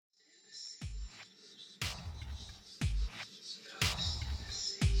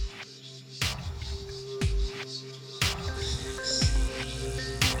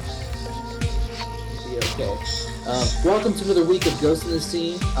Welcome to another week of Ghost in the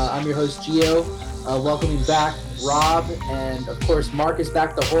Scene. I'm your host, Gio. Welcoming back Rob and, of course, Mark is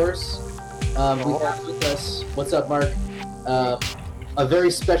back, the horse. We have with us, what's up, Mark? A very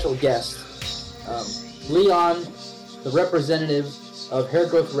special guest, Leon, the representative of Hair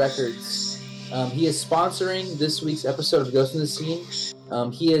Growth Records. He is sponsoring this week's episode of Ghost in the Scene.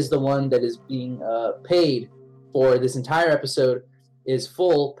 He is the one that is being paid for this entire episode, is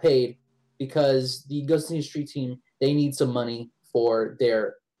full paid because the Ghost in the Street team, they need some money for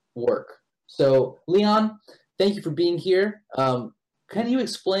their work. So, Leon, thank you for being here. Can you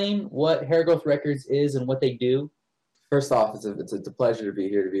explain what Hair Growth Records is and what they do? First off, it's a pleasure to be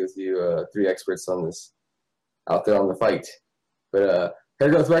here to be with you, three experts on this, out there on the fight. But Hair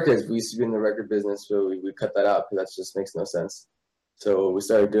Growth Records, we used to be in the record business, but we cut that out because that just makes no sense. So what we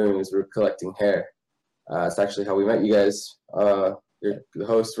started doing is we're collecting hair. It's actually how we met you guys. The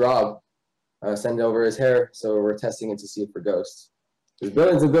host, Rob, sent over his hair, so we're testing it to see it for ghosts. There's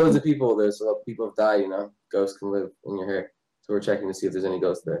billions and billions of people. There's people have died, Ghosts can live in your hair. So we're checking to see if there's any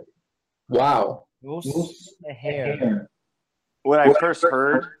ghosts there. Wow. Ghosts in the hair. When I first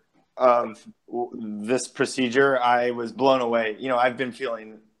heard of this procedure, I was blown away. I've been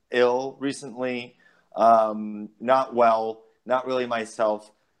feeling ill recently, not well, not really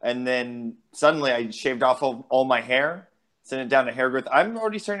myself. And then suddenly I shaved off all my hair, sent it down to Hair Growth. I'm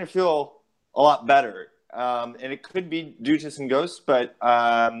already starting to feel a lot better. And it could be due to some ghosts, but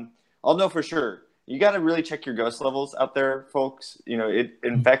I'll know for sure. You got to really check your ghost levels out there, folks. It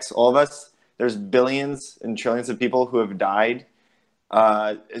infects all of us. There's billions and trillions of people who have died.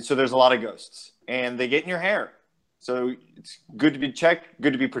 So there's a lot of ghosts. And they get in your hair. So it's good to be checked,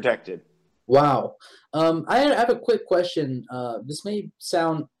 good to be protected. Wow. I have a quick question. This may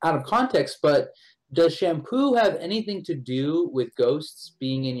sound out of context, but does shampoo have anything to do with ghosts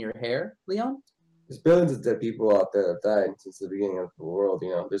being in your hair, Leon? There's billions of dead people out there that died since the beginning of the world,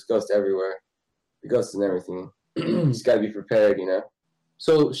 There's ghosts everywhere. The ghosts and everything. You just got to be prepared,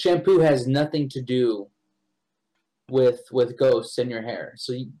 So shampoo has nothing to do with ghosts in your hair.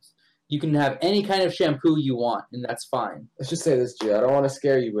 So you can have any kind of shampoo you want, and that's fine. Let's just say this, Gio. I don't want to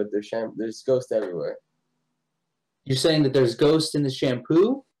scare you, but there's ghosts everywhere. You're saying that there's ghosts in the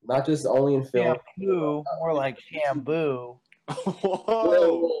shampoo? Not just only in film. Shampoo, more like shampoo.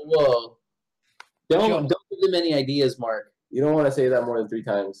 Whoa. Don't give them any ideas, Mark. You don't want to say that more than 3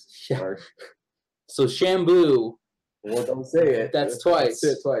 times, Mark. So shampoo. Well, don't say it. That's twice. Say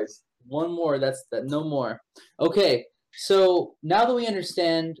it twice. One more. That's that. No more. Okay. So now that we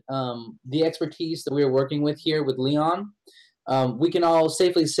understand the expertise that we are working with here with Leon, we can all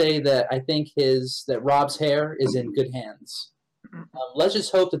safely say that I think that Rob's hair is in good hands. Let's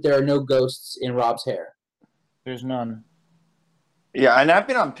just hope that there are no ghosts in Rob's hair. There's none. Yeah, and I've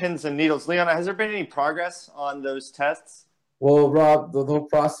been on pins and needles. Leon, has there been any progress on those tests? Well, Rob, the whole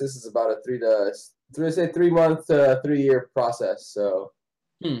process is about a 3 month to 3 year process. So,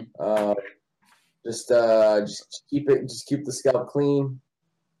 just keep the scalp clean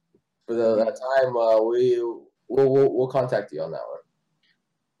for that time. We'll contact you on that one.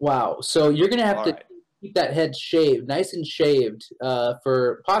 Wow. So you're gonna have to keep that head shaved, nice and shaved,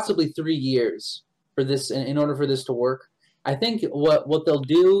 for possibly 3 years for this, in order for this to work. I think what they'll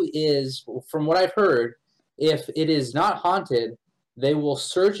do is, from what I've heard, if it is not haunted, they will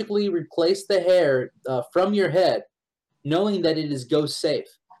surgically replace the hair from your head, knowing that it is ghost safe.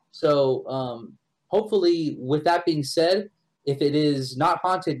 So hopefully, with that being said, if it is not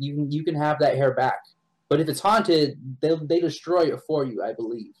haunted, you can have that hair back. But if it's haunted, they destroy it for you, I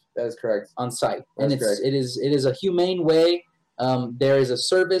believe. That is correct. On site. That's and correct. It is a humane way. There is a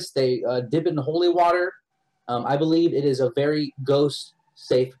service. They dip in holy water. I believe it is a very ghost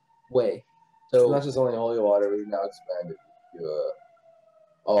safe way. So it's not just only holy water. We've now expanded to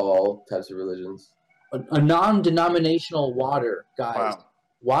all types of religions. A non-denominational water, guys.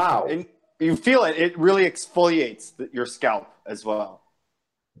 Wow. And you feel it. It really exfoliates your scalp as well.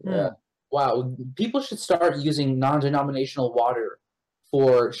 Yeah. Wow. People should start using non-denominational water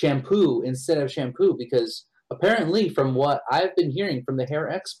for shampoo instead of shampoo, because apparently, from what I've been hearing from the hair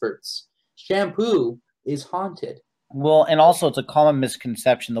experts, shampoo is haunted. Well, and also it's a common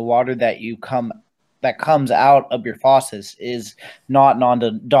misconception. The water that comes out of your faucets is not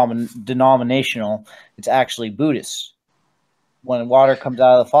non-denominational. It's actually Buddhist. When water comes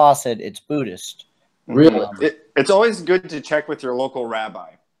out of the faucet, it's Buddhist. Really? It's always good to check with your local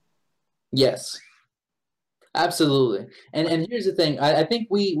rabbi. Yes. Absolutely. And here's the thing. I think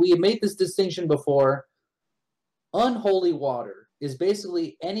we made this distinction before. Unholy water is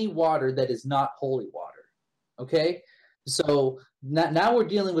basically any water that is not holy water. Okay? So now we're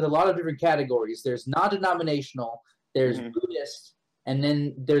dealing with a lot of different categories. There's non-denominational, there's Buddhist, and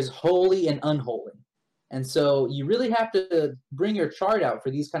then there's holy and unholy. And so you really have to bring your chart out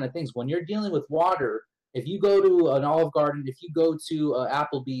for these kind of things. When you're dealing with water, if you go to an Olive Garden, if you go to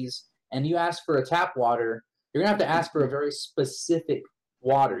Applebee's and you ask for a tap water, you're going to have to ask for a very specific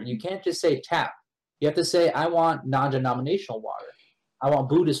water. You can't just say tap. You have to say, I want non-denominational water. I want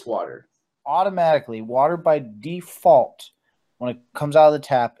Buddhist water. Automatically, water by default, when it comes out of the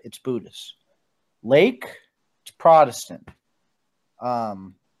tap, it's Buddhist. Lake, it's Protestant.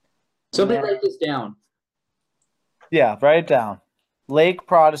 Somebody write this down. Yeah, write it down. Lake,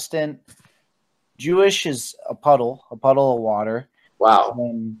 Protestant. Jewish is a puddle of water. Wow.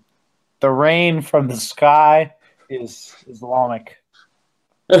 And the rain from the sky is Islamic.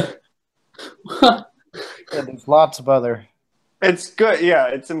 Yeah, there's lots of other. It's good. Yeah,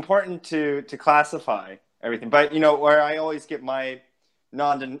 it's important to classify everything. But, where I always get my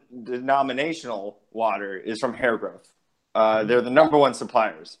non-denominational water is from Hair Growth. They're the number one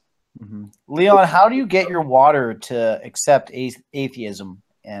suppliers. Mm-hmm. Leon, how do you get your water to accept atheism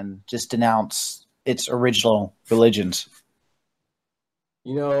and just denounce its original religions?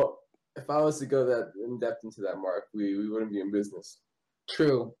 If I was to go that in depth into that, Mark, we wouldn't be in business.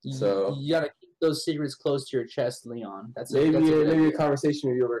 True. So you gotta keep those secrets close to your chest, Leon. Maybe a conversation,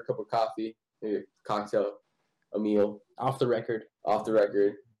 maybe over a cup of coffee, maybe a cocktail, a meal. Off the record, I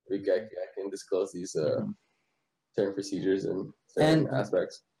can disclose these certain procedures and certain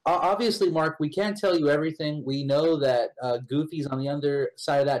aspects. Obviously, Mark, we can't tell you everything. We know that Goofy's on the other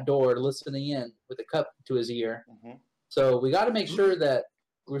side of that door listening in with a cup to his ear. Mm-hmm. So we got to make sure that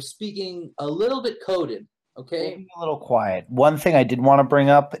we're speaking a little bit coded, okay? Maybe a little quiet. One thing I did want to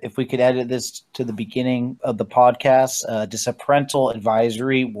bring up, if we could edit this to the beginning of the podcast, just a parental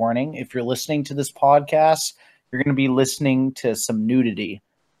advisory warning. If you're listening to this podcast, you're going to be listening to some nudity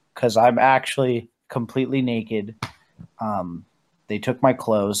because I'm actually completely naked. They took my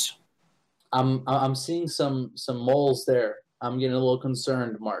clothes. I'm seeing some moles there. I'm getting a little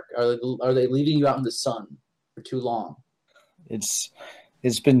concerned, Mark. Are they leaving you out in the sun for too long? It's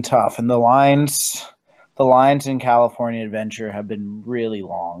been tough, and the lines in California Adventure have been really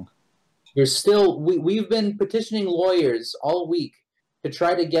long. We've been petitioning lawyers all week to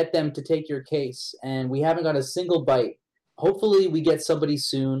try to get them to take your case, and we haven't got a single bite. Hopefully we get somebody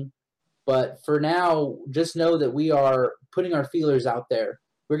soon, but for now, just know that we are putting our feelers out there.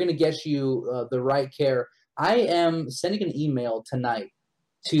 We're going to get you the right care. I am sending an email tonight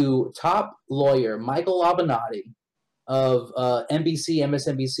to top lawyer Michael Avenatti of NBC,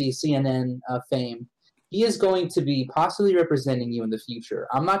 MSNBC, CNN fame. He is going to be possibly representing you in the future.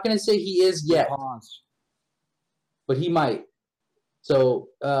 I'm not going to say he is yet, but he might. So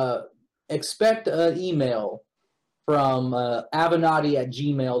expect an email from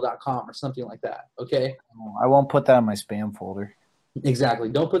avenatti@gmail.com or something like that, okay? I won't put that in my spam folder. Exactly.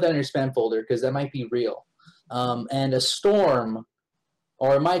 Don't put that in your spam folder because that might be real. And a storm,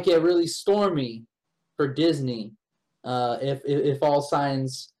 or it might get really stormy for Disney if all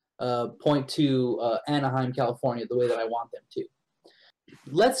signs point to Anaheim, California, the way that I want them to.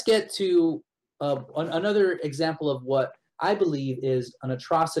 Let's get to another example of what I believe is an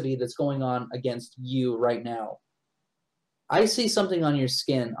atrocity that's going on against you right now. I see something on your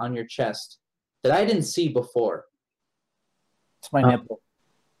skin, on your chest, that I didn't see before. It's my nipple.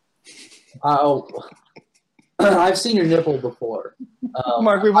 Oh, I've seen your nipple before.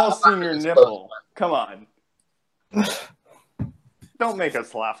 Mark, we've all seen your nipple. Come on. Don't make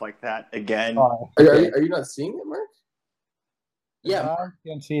us laugh like that again. Are you not seeing it, Mark? Yeah. I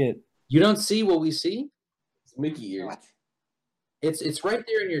can't see it. You don't see what we see? It's Mickey ears. What? It's right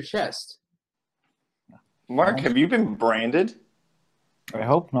there in your chest. Mark, have you been branded? I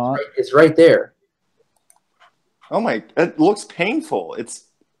hope not. It's right there. Oh my, it looks painful. It's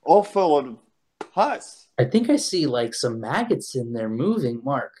all full of pus. I think I see like some maggots in there moving,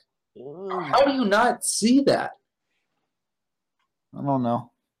 Mark. How do you not see that? I don't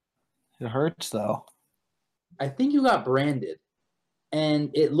know. It hurts though. I think you got branded. And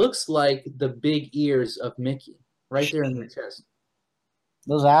it looks like the big ears of Mickey right there in your chest.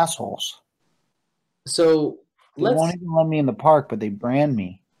 Those assholes. So They won't even let me in the park, but they brand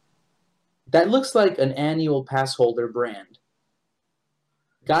me. That looks like an annual pass holder brand.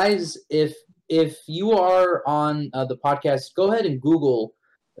 Guys, if you are on the podcast, go ahead and Google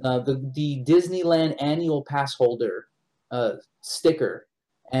the Disneyland annual pass holder sticker.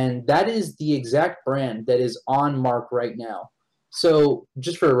 And that is the exact brand that is on Mark right now. So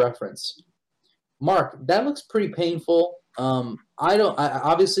just for a reference, Mark, that looks pretty painful.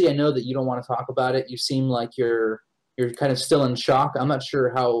 Obviously I know that you don't want to talk about it. You seem like you're you're kind of still in shock. I'm not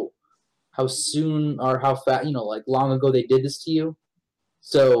sure how soon or how fast, like long ago they did this to you.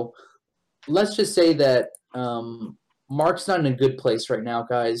 So let's just say that Mark's not in a good place right now,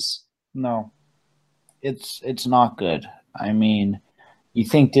 guys. No, it's not good. I mean, you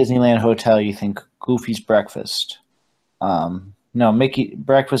think Disneyland Hotel, you think Goofy's Breakfast. No, Mickey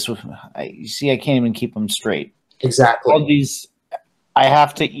Breakfast. You see, I can't even keep them straight. Exactly. All these, I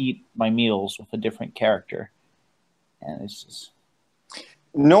have to eat my meals with a different character, and it's just.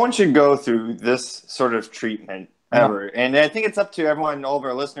 No one should go through this sort of treatment ever. And I think it's up to everyone, all of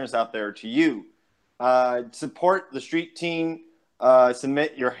our listeners out there, to you. Support the street team.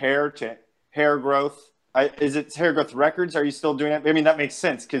 Submit your hair to Hair Growth. Is it Hair Growth Records? Are you still doing it? I mean, that makes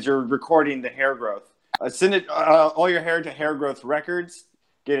sense because you're recording the hair growth. Send it all your hair to Hair Growth Records.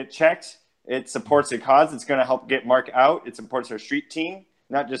 Get it checked. It supports a cause. It's going to help get Mark out. It supports our street team,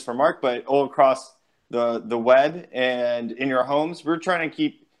 not just for Mark, but all across the web and in your homes. We're trying to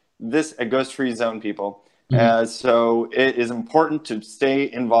keep this a ghost-free zone, people. Mm-hmm. So it is important to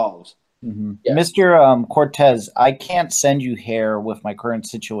stay involved. Mm-hmm. Yeah. Mr. Cortez, I can't send you hair with my current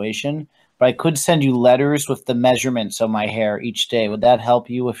situation, but I could send you letters with the measurements of my hair each day. Would that help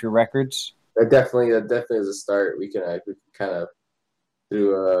you with your records? That definitely is a start. We can kind of,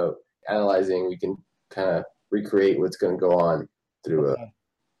 through analyzing, we can kind of recreate what's going to go on through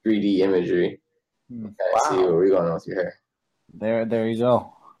 3D imagery. Kind of see where we're going on with your hair. There you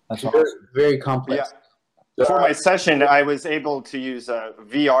go. That's Very, awesome. very complex. Yeah. For my session, I was able to use a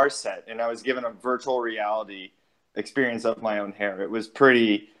VR set, and I was given a virtual reality experience of my own hair. It was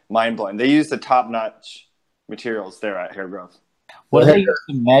pretty mind-blowing. They used the top-notch materials there at Hair Growth. What do they use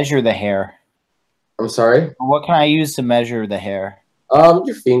to measure the hair? I'm sorry? What can I use to measure the hair?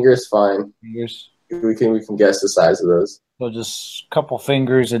 Your finger's fine. Fingers? We can guess the size of those. So just a couple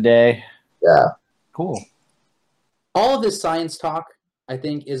fingers a day. Yeah. Cool. All of this science talk, I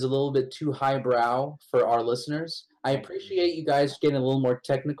think, is a little bit too highbrow for our listeners. I appreciate you guys getting a little more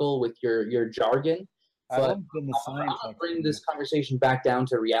technical with your jargon. But I'll bring this conversation back down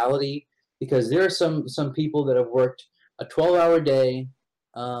to reality because there are some people that have worked a 12-hour day.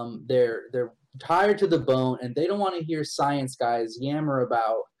 They're tired to the bone, and they don't want to hear science guys yammer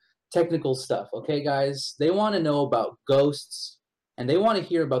about technical stuff. Okay, guys? They want to know about ghosts, and they want to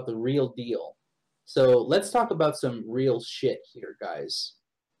hear about the real deal. So let's talk about some real shit here, guys.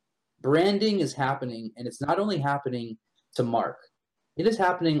 Branding is happening, and it's not only happening to Mark. It is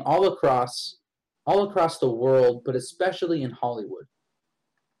happening all across the world, but especially in Hollywood.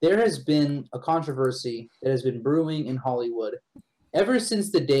 There has been a controversy that has been brewing in Hollywood ever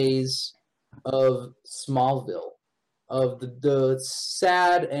since the days of Smallville, of the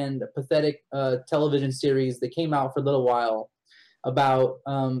sad and pathetic television series that came out for a little while about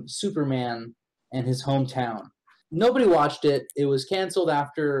Superman and his hometown. Nobody watched it. It was canceled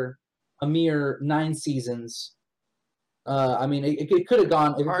after a mere 9 seasons. I mean, it could have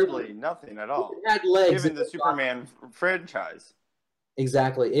gone. Hardly nothing at all. It had legs. Given the Superman franchise.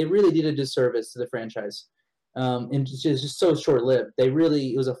 Exactly. It really did a disservice to the franchise. And just so short-lived.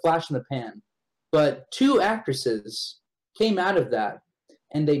 It was a flash in the pan. But 2 actresses came out of that,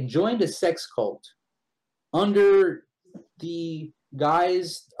 and they joined a sex cult under the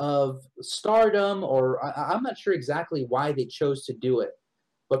guise of stardom, or I'm not sure exactly why they chose to do it.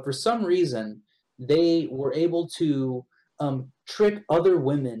 But for some reason, they were able to trick other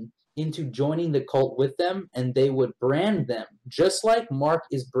women into joining the cult with them, and they would brand them just like Mark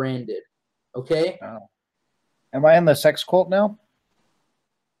is branded. Okay? Oh. Am I in the sex cult now?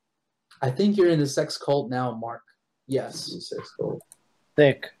 I think you're in the sex cult now, Mark. Yes. Sex cult.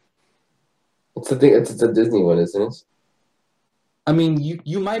 Thick. It's a thing. It's a Disney one, isn't it? I mean,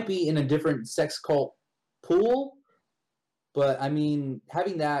 you might be in a different sex cult pool, but I mean,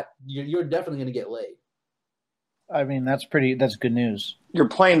 having that, you're definitely going to get laid. I mean, that's good news. You're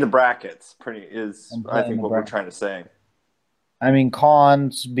playing the brackets. I think what we're trying to say. I mean,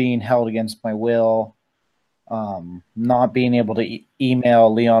 cons being held against my will, not being able to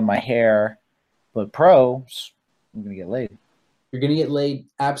email Leon my hair, but pros, I'm going to get laid. You're going to get laid,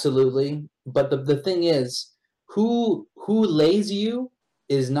 absolutely. But the thing is, who lays you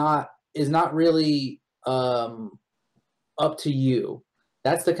is not really up to you.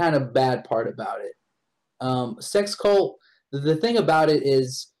 That's the kind of bad part about it. Sex cult, the thing about it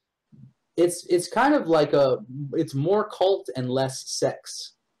is it's kind of like it's more cult and less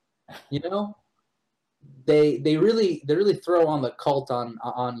sex. You know? They really throw on the cult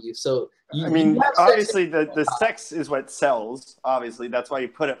on you. So obviously the sex is what sells. Obviously, that's why you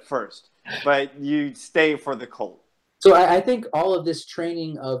put it first. But you stay for the cult. So I think all of this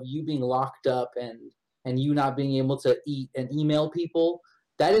training of you being locked up and and you not being able to eat and email people,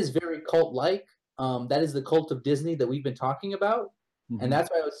 that is very cult-like. That is the cult of Disney that we've been talking about. Mhm. And that's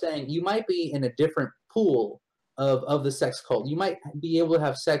why I was saying you might be in a different pool of the sex cult. You might be able to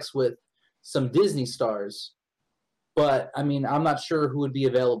have sex with some Disney stars, but I mean, I'm not sure who would be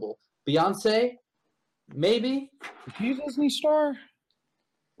available. Beyonce, maybe. Is she a Disney star?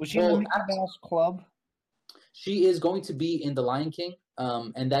 Was she in the Well, Mickey Mouse Club? She is going to be in The Lion King,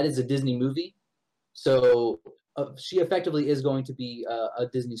 and that is a Disney movie. So she effectively is going to be a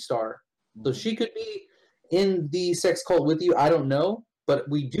Disney star. So she could be in the sex cult with you. I don't know, but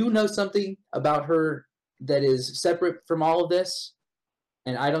we do know something about her that is separate from all of this,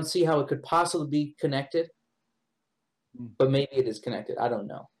 and I don't see how it could possibly be connected. But maybe it is connected. I don't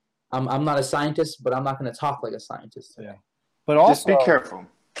know. I'm not a scientist, but I'm not going to talk like a scientist. Yeah. But also, Just be careful.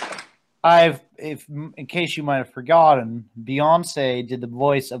 in case you might have forgotten, Beyonce did the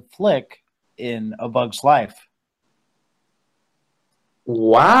voice of Flick in A Bug's Life.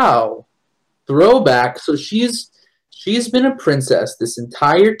 Wow. Throwback. So she's been a princess this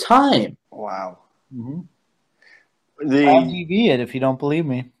entire time. Wow. Mm-hmm. The IMDb it if you don't believe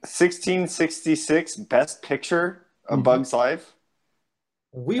me. 1666 Best Picture, A Bug's Life.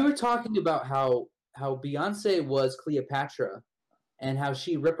 We were talking about how Beyonce was Cleopatra and how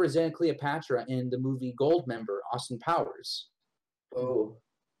she represented Cleopatra in the movie Goldmember, Austin Powers. Oh,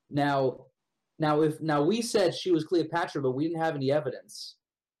 Now we said she was Cleopatra, but we didn't have any evidence.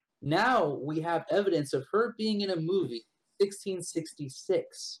 Now we have evidence of her being in a movie,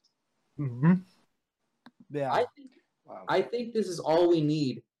 1666. Mm-hmm. Yeah. I think this is all we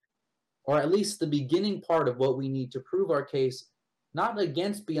need, or at least the beginning part of what we need to prove our case, not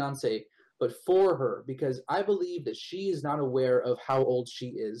against Beyonce, but for her, because I believe that she is not aware of how old she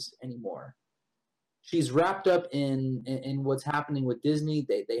is anymore. She's wrapped up in what's happening with Disney.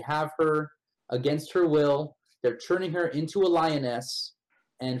 They have her against her will. They're turning her into a lioness.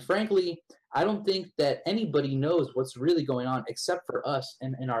 And frankly, I don't think that anybody knows what's really going on except for us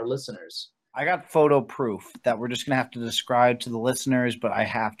and our listeners. I got photo proof that we're just going to have to describe to the listeners, but I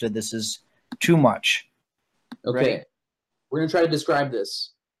have to. This is too much. Okay. Ready? We're going to try to describe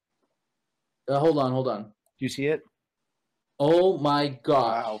this. Hold on. Do you see it? Oh my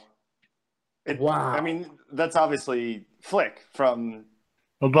God. Wow. Wow. I mean, that's obviously Flick from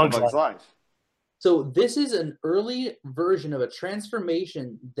A Bug's Life. Life. So this is an early version of a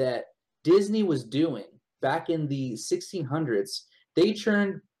transformation that Disney was doing back in the 1600s. They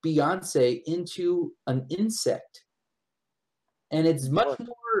turned Beyonce into an insect. And it's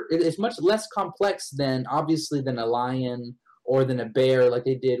much less complex than a lion or than a bear like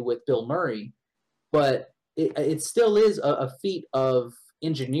they did with Bill Murray. But it still is a feat of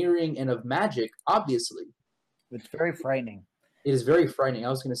engineering and of magic, obviously. It's very frightening. It is very frightening. I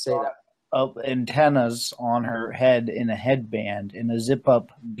was going to say that. Antennas on her head in a headband in a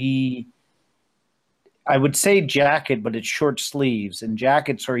zip-up I would say jacket, but it's short sleeves, and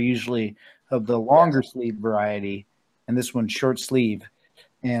jackets are usually of the longer sleeve variety, and this one's short sleeve.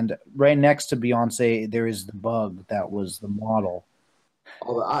 And right next to Beyonce, there is the bug that was the model.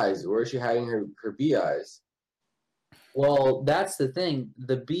 all the eyes. Where is she hiding her bee eyes? Well, that's the thing.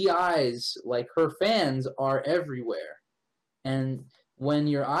 The bee eyes, like her fans, are everywhere. And when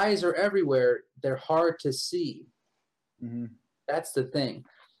your eyes are everywhere, they're hard to see. Mm-hmm. That's the thing.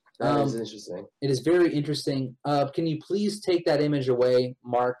 That is interesting. It is very interesting. Can you please take that image away,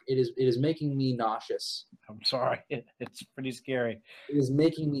 Mark? It is making me nauseous. I'm sorry. It's pretty scary. It is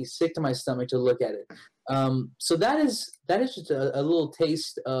making me sick to my stomach to look at it. So that is just a little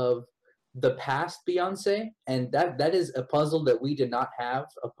taste of the past Beyonce, and that is a puzzle that we did not have,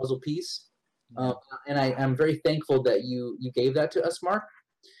 a puzzle piece. And I'm very thankful that you gave that to us, Mark.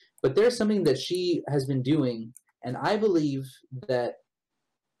 But there's something that she has been doing, and I believe that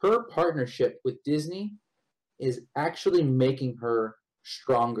her partnership with Disney is actually making her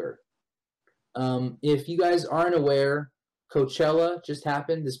stronger. If you guys aren't aware, Coachella just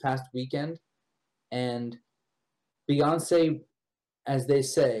happened this past weekend, and Beyonce, as they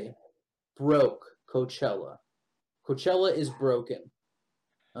say, broke Coachella. Coachella is broken.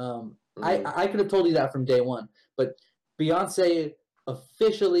 I could have told you that from day one, but Beyonce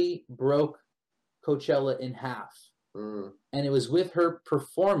officially broke Coachella in half. And it was with her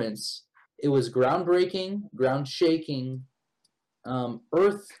performance. It was groundbreaking, ground shaking,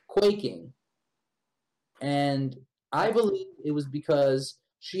 earth quaking. And I believe it was because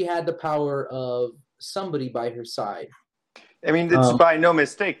she had the power of somebody by her side. I mean, it's by no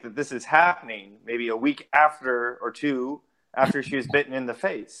mistake that this is happening maybe a week or two after she was bitten in the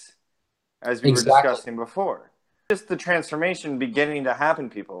face, as we were discussing before. just the transformation beginning to happen,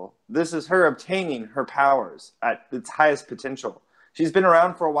 people. This is her obtaining her powers at its highest potential. She's been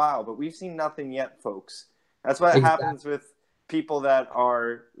around for a while, but we've seen nothing yet, folks. That's what happens with people that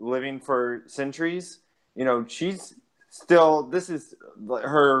are living for centuries. You know, she's still, this is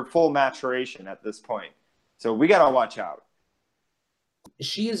her full maturation at this point. So we got to watch out.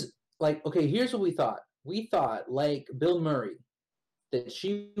 She is like, okay, here's what we thought. We thought, like Bill Murray, that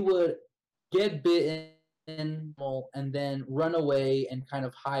she would get bitten and then run away and kind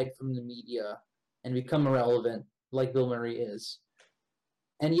of hide from the media and become irrelevant like Bill Murray is.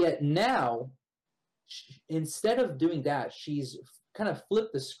 And yet now, instead of doing that, she's kind of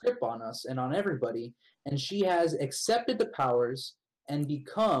flipped the script on us and on everybody, and she has accepted the powers and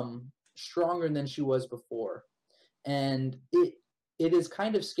become stronger than she was before. And it is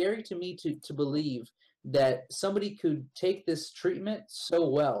kind of scary to me to believe that somebody could take this treatment so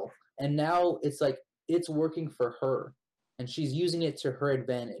well, and now it's like it's working for her, and she's using it to her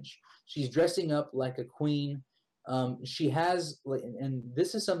advantage. She's dressing up like a queen. She has, and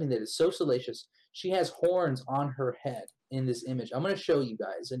this is something that is so salacious, she has horns on her head in this image. I'm going to show you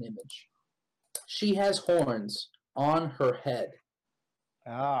guys an image. She has horns on her head.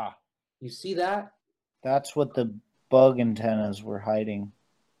 Ah. You see that? That's what the bug antennas were hiding.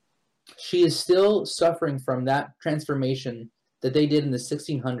 She is still suffering from that transformation that they did in the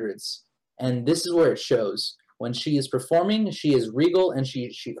 1600s. And this is where it shows. When she is performing, she is regal, and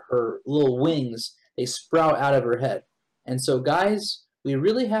her little wings, they sprout out of her head. And so, guys, we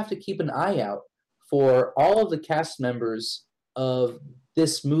really have to keep an eye out for all of the cast members of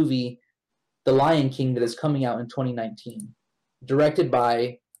this movie, The Lion King, that is coming out in 2019, directed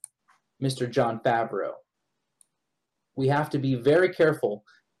by Mr. Jon Favreau. We have to be very careful.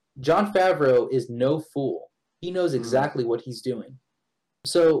 Jon Favreau is no fool. He knows exactly what he's doing.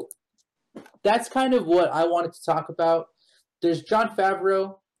 So that's kind of what I wanted to talk about. There's Jon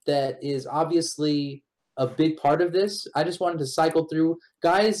Favreau that is obviously a big part of this. I just wanted to cycle through.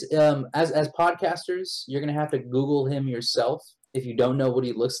 Guys, as podcasters, you're going to have to Google him yourself if you don't know what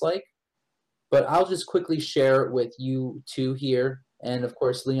he looks like. But I'll just quickly share with you two here, and of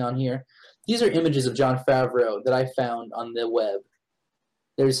course Leon here. These are images of Jon Favreau that I found on the web.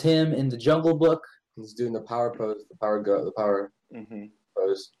 There's him in the Jungle Book. He's doing the power pose, the power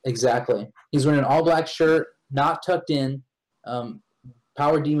pose. Exactly. He's wearing an all-black shirt, not tucked in,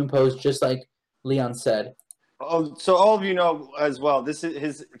 power demon pose, just like Leon said. Oh, so all of you know as well. This is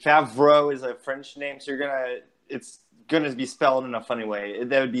his Favreau is a French name, so it's gonna be spelled in a funny way.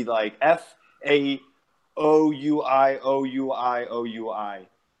 That would be like Faouiouioui.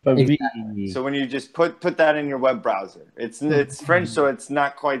 Exactly. So when you just put that in your web browser, it's French, so it's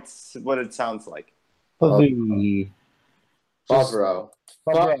not quite what it sounds like. Favreau.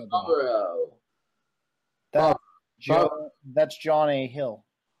 That's John A. Hill.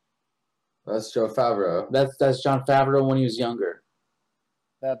 That's Joe Favreau. That's Jon Favreau when he was younger.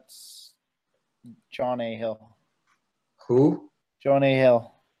 That's John A. Hill. Who? John A.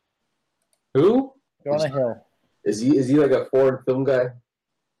 Hill. Who? John A. Hill. Is he like a foreign film guy?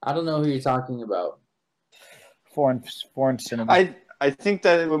 I don't know who you're talking about. Foreign cinema. I think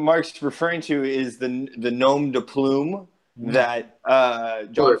that what Mark's referring to is the nom de plume that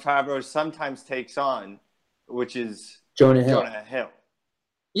Jon Favreau sometimes takes on, which is Jonah Hill.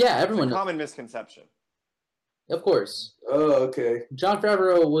 Yeah, everyone it's a knows. common misconception. Of course. Oh, okay. Jon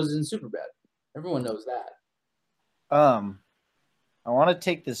Favreau was in Superbad. Everyone knows that. I want to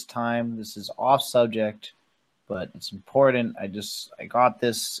take this time. This is off subject, but it's important. I got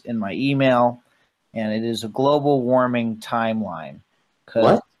this in my email, and it is a global warming timeline.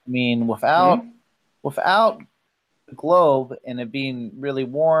 What? I mean, without the globe and it being really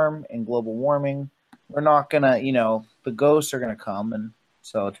warm and global warming, we're not gonna, the ghosts are gonna come, and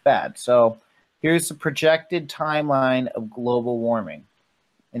so it's bad. So here's the projected timeline of global warming.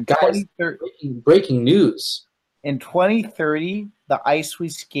 In Guys, breaking news. In 2030, the ice we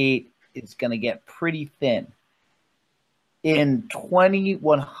skate is going to get pretty thin. In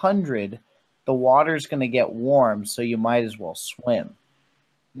 2100, the water's going to get warm, so you might as well swim.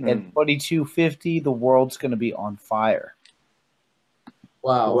 In 2250, the world's going to be on fire.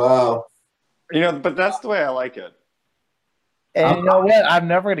 Wow. But that's the way I like it. And you know what? I'm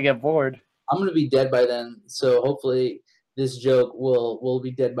never going to get bored. I'm going to be dead by then, so hopefully this joke will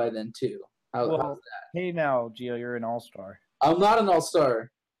be dead by then too. How's that? Hey now, Gio, you're an all-star. I'm not an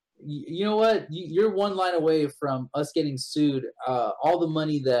all-star. You know what? You're one line away from us getting sued. All the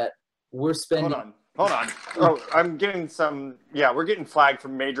money that we're spending. Hold on. Oh, I'm getting some. Yeah, we're getting flagged for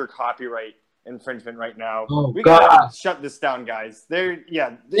major copyright infringement right now. Oh, We God. gotta shut this down, guys. Thanks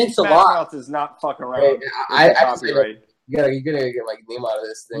a Smash lot. Mouth does not fuck around Hey, with I the just think copyright. you're gonna get like name out of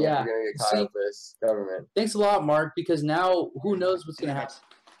this thing. Yeah. If you're gonna get caught See- up with this government. Thanks a lot, Mark, because now who knows what's going to happen.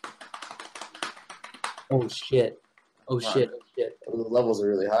 Oh, shit. Oh, shit. Oh, shit. The levels are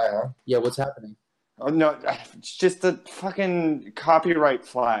really high, huh? Yeah, what's happening? Oh no, it's just the fucking copyright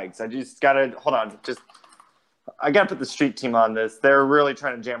flags. I just gotta hold on. I gotta put the street team on this. They're really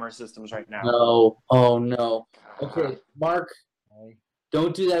trying to jam our systems right now. No. Oh, no. Okay, Mark,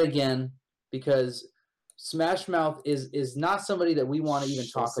 don't do that again, because Smash Mouth is not somebody that we want to even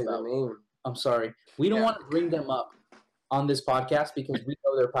Don't talk say their about. name. I'm sorry. We don't Yeah. want to bring them up on this podcast because we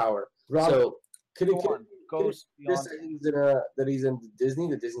know their power. Rob, So, Could Go it on. Ghost Chris beyond. that he's in Disney?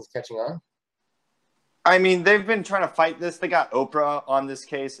 That Disney's catching on. I mean, they've been trying to fight this. They got Oprah on this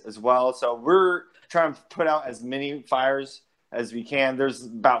case as well. So we're trying to put out as many fires as we can. There's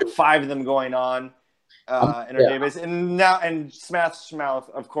about 5 of them going on in our database. And Smash Mouth,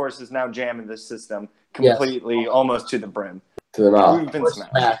 of course, is now jamming this system completely, almost to the brim. To the mouth. We've been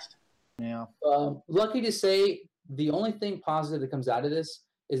smashed. Yeah. lucky to say, the only thing positive that comes out of this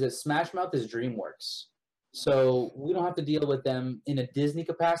is that Smash Mouth is DreamWorks. So we don't have to deal with them in a Disney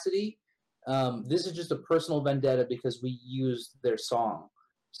capacity. This is just a personal vendetta because we used their song.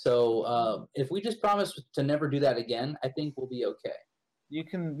 So if we just promise to never do that again, I think we'll be okay. You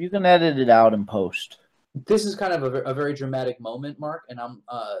can edit it out in post. This is kind of a very dramatic moment, Mark, and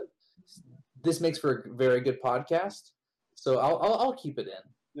this makes for a very good podcast. So I'll keep it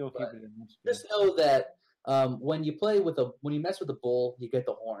in. You'll keep it in. Just know that when you mess with a bull, you get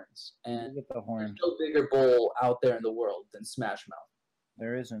the horns, and Get the horn. there's no bigger bull out there in the world than Smash Mouth.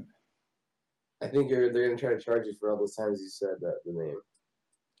 There isn't. I think they're gonna try to charge you for all those times you said the name.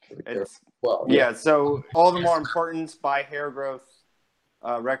 Well, Yeah, so all the more importance, buy Hair Growth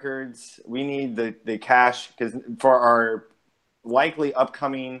Records. We need the cash because for our likely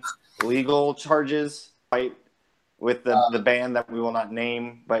upcoming legal charges, fight with the band that we will not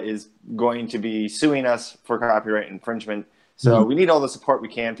name, but is going to be suing us for copyright infringement. So we need all the support we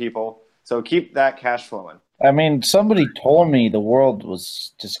can, people. So keep that cash flowing. I mean, somebody told me the world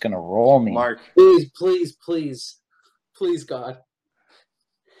was just gonna roll me. Mark, please, God.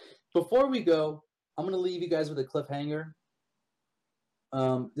 Before we go, I'm gonna leave you guys with a cliffhanger.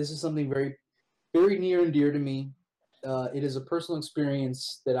 This is something very, very near and dear to me. It is a personal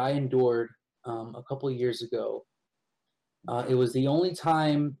experience that I endured a couple of years ago. It was the only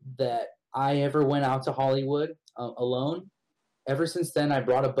time that I ever went out to Hollywood alone. Ever since then, I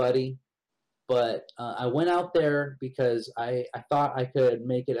brought a buddy, but I went out there because I thought I could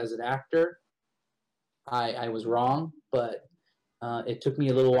make it as an actor. I was wrong, but it took me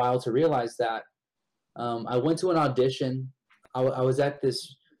a little while to realize that. I went to an audition. I was at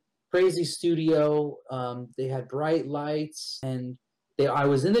this crazy studio. They had bright lights, and I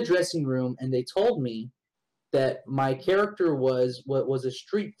was in the dressing room, and they told me that my character was a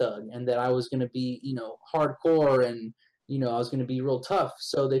street thug, and that I was going to be, hardcore, and I was going to be real tough.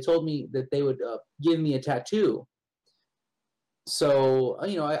 So they told me that they would give me a tattoo. So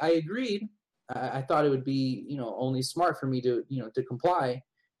I agreed. I thought it would be only smart for me to to comply,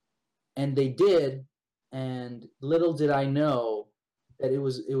 and they did. And little did I know that it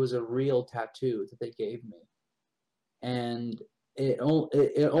was a real tattoo that they gave me, and I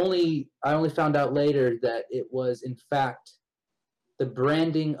only found out later that it was in fact the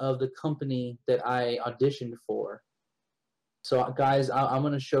branding of the company that I auditioned for. So guys, I'm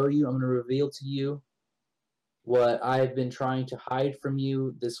going to show you, I'm going to reveal to you what I've been trying to hide from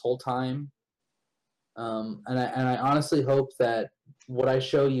you this whole time. And I honestly hope that what I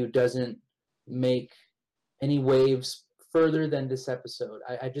show you doesn't make any waves further than this episode.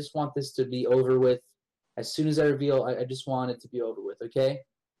 I just want this to be over with. As soon as I reveal, I just want it to be over with, okay?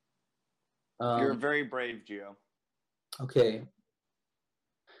 you're very brave, Gio. Okay.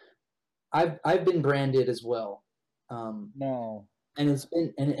 I've been branded as well. No. And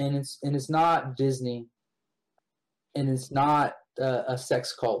it's not Disney, and it's not a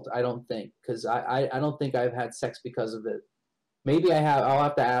sex cult, I don't think, because I don't think I've had sex because of it. Maybe I have. I'll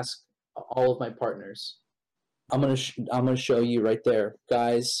have to ask all of my partners. I'm gonna show you right there,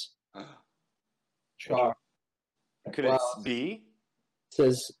 guys. Sure. Could it be?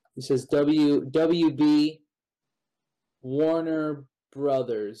 It says WB Warner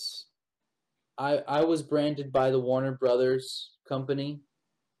Brothers. I was branded by the Warner Brothers company,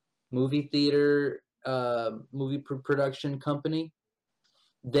 movie theater, movie production company.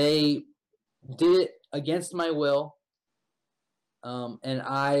 They did it against my will, and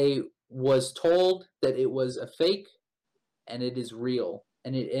I was told that it was a fake, and it is real.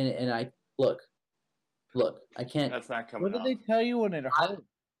 And Look, I can't. That's not coming What did off. they tell you when it hurt?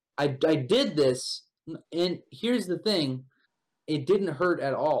 I did this, and here's the thing: it didn't hurt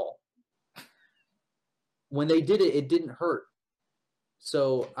at all. When they did it, it didn't hurt.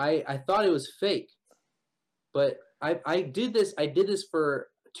 So I thought it was fake, but I did this. I did this for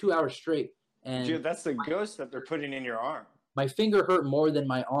 2 hours straight, and Dude, that's the ghost that they're putting in your arm. my finger hurt more than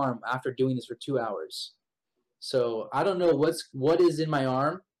my arm after doing this for 2 hours. So I don't know what is in my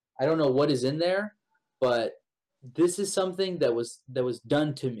arm. I don't know what is in there, but this is something that was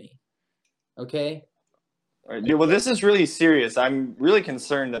done to me. Okay? All right, dude, well, this is really serious. I'm really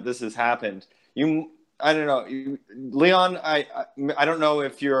concerned that this has happened. I don't know, Leon. I don't know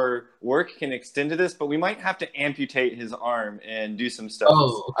if your work can extend to this, but we might have to amputate his arm and do some stuff.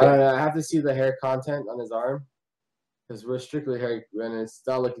 Oh, I okay. don't know. I have to see the hair content on his arm because we're strictly hair, and it's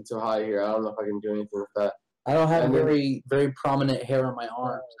not looking too high here. I don't know if I can do anything with that. I don't have And then- very prominent hair on my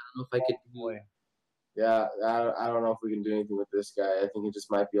arms. I don't know if I could do. Yeah, I don't know if we can do anything with this guy. I think it just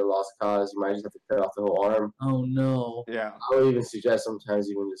might be a lost cause. You might just have to cut off the whole arm. Oh no. Yeah. I would even suggest sometimes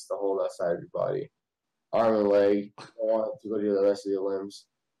even just the whole left side of your body, arm and leg. I don't want to go to the rest of your limbs.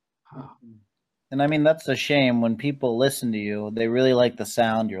 And I mean, that's a shame. When people listen to you, they really like the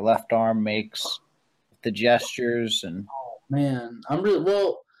sound your left arm makes, the gestures, and Man, I'm really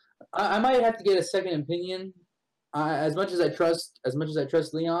well. I might have to get a second opinion. As much as I trust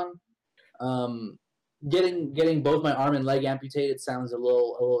Leon, getting both my arm and leg amputated sounds a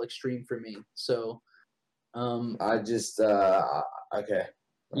little extreme for me. So, I just okay.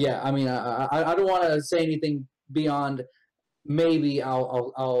 yeah. I mean, I don't want to say anything beyond maybe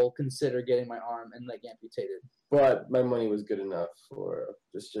I'll consider getting my arm and leg amputated. But my money was good enough for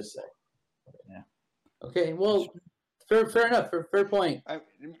just saying. Okay, well, fair enough. Fair point.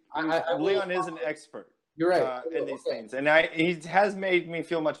 Leon is an expert You're right. in these things, and he has made me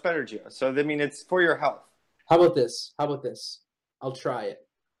feel much better, Gio. So I mean, it's for your health. How about this? I'll try it,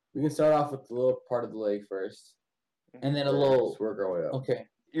 We can start off with the little part of the leg first, and then a little. Just work our way up. Okay.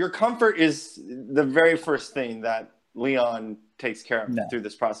 Your comfort is the very first thing that Leon takes care of through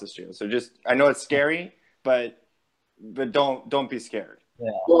this process, Gio. So I know it's scary, but don't be scared. yeah.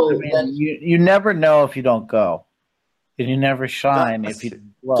 Well, I mean, you never know if you don't go, and you never shine if you.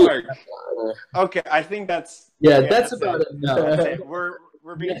 Well, Okay, I think that's that's about it. That's it. We're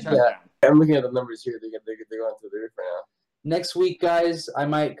being shut Yeah. down. I'm looking at the numbers here. They're going through the roof right now. Next week, guys, I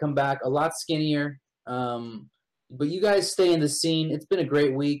might come back a lot skinnier. But you guys stay in the scene. It's been a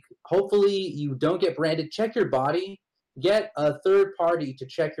great week. Hopefully, you don't get branded. Check your body. Get a third party to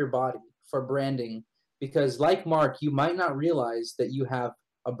check your body for branding, because like Mark, you might not realize that you have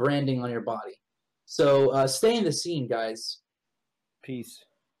a branding on your body. So stay in the scene, guys. peace.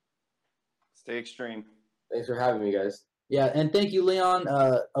 Stay extreme. Thanks for having me, guys. Yeah, and thank you, Leon.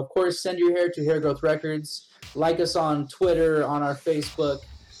 Of course, send your hair to Hair Growth Records. Like us on Twitter, on our Facebook.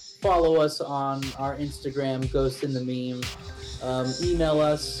 Follow us on our Instagram, Ghost in the Meme. Email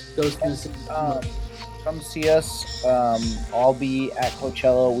us, ghostinthememe. Come see us. I'll be at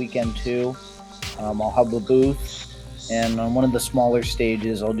Coachella weekend 2. I'll have a booth, and on one of the smaller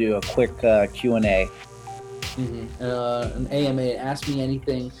stages, I'll do a quick Q&A. An AMA, Ask Me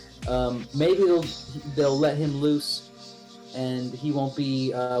Anything. Maybe they'll let him loose, and he won't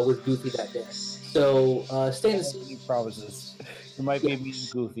be with Goofy that day. So stay in the scene. He promises. There might be a meeting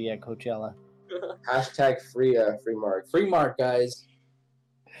Goofy at Coachella. Hashtag free Mark. Free Mark, guys.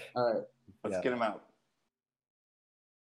 All right. Let's get him out.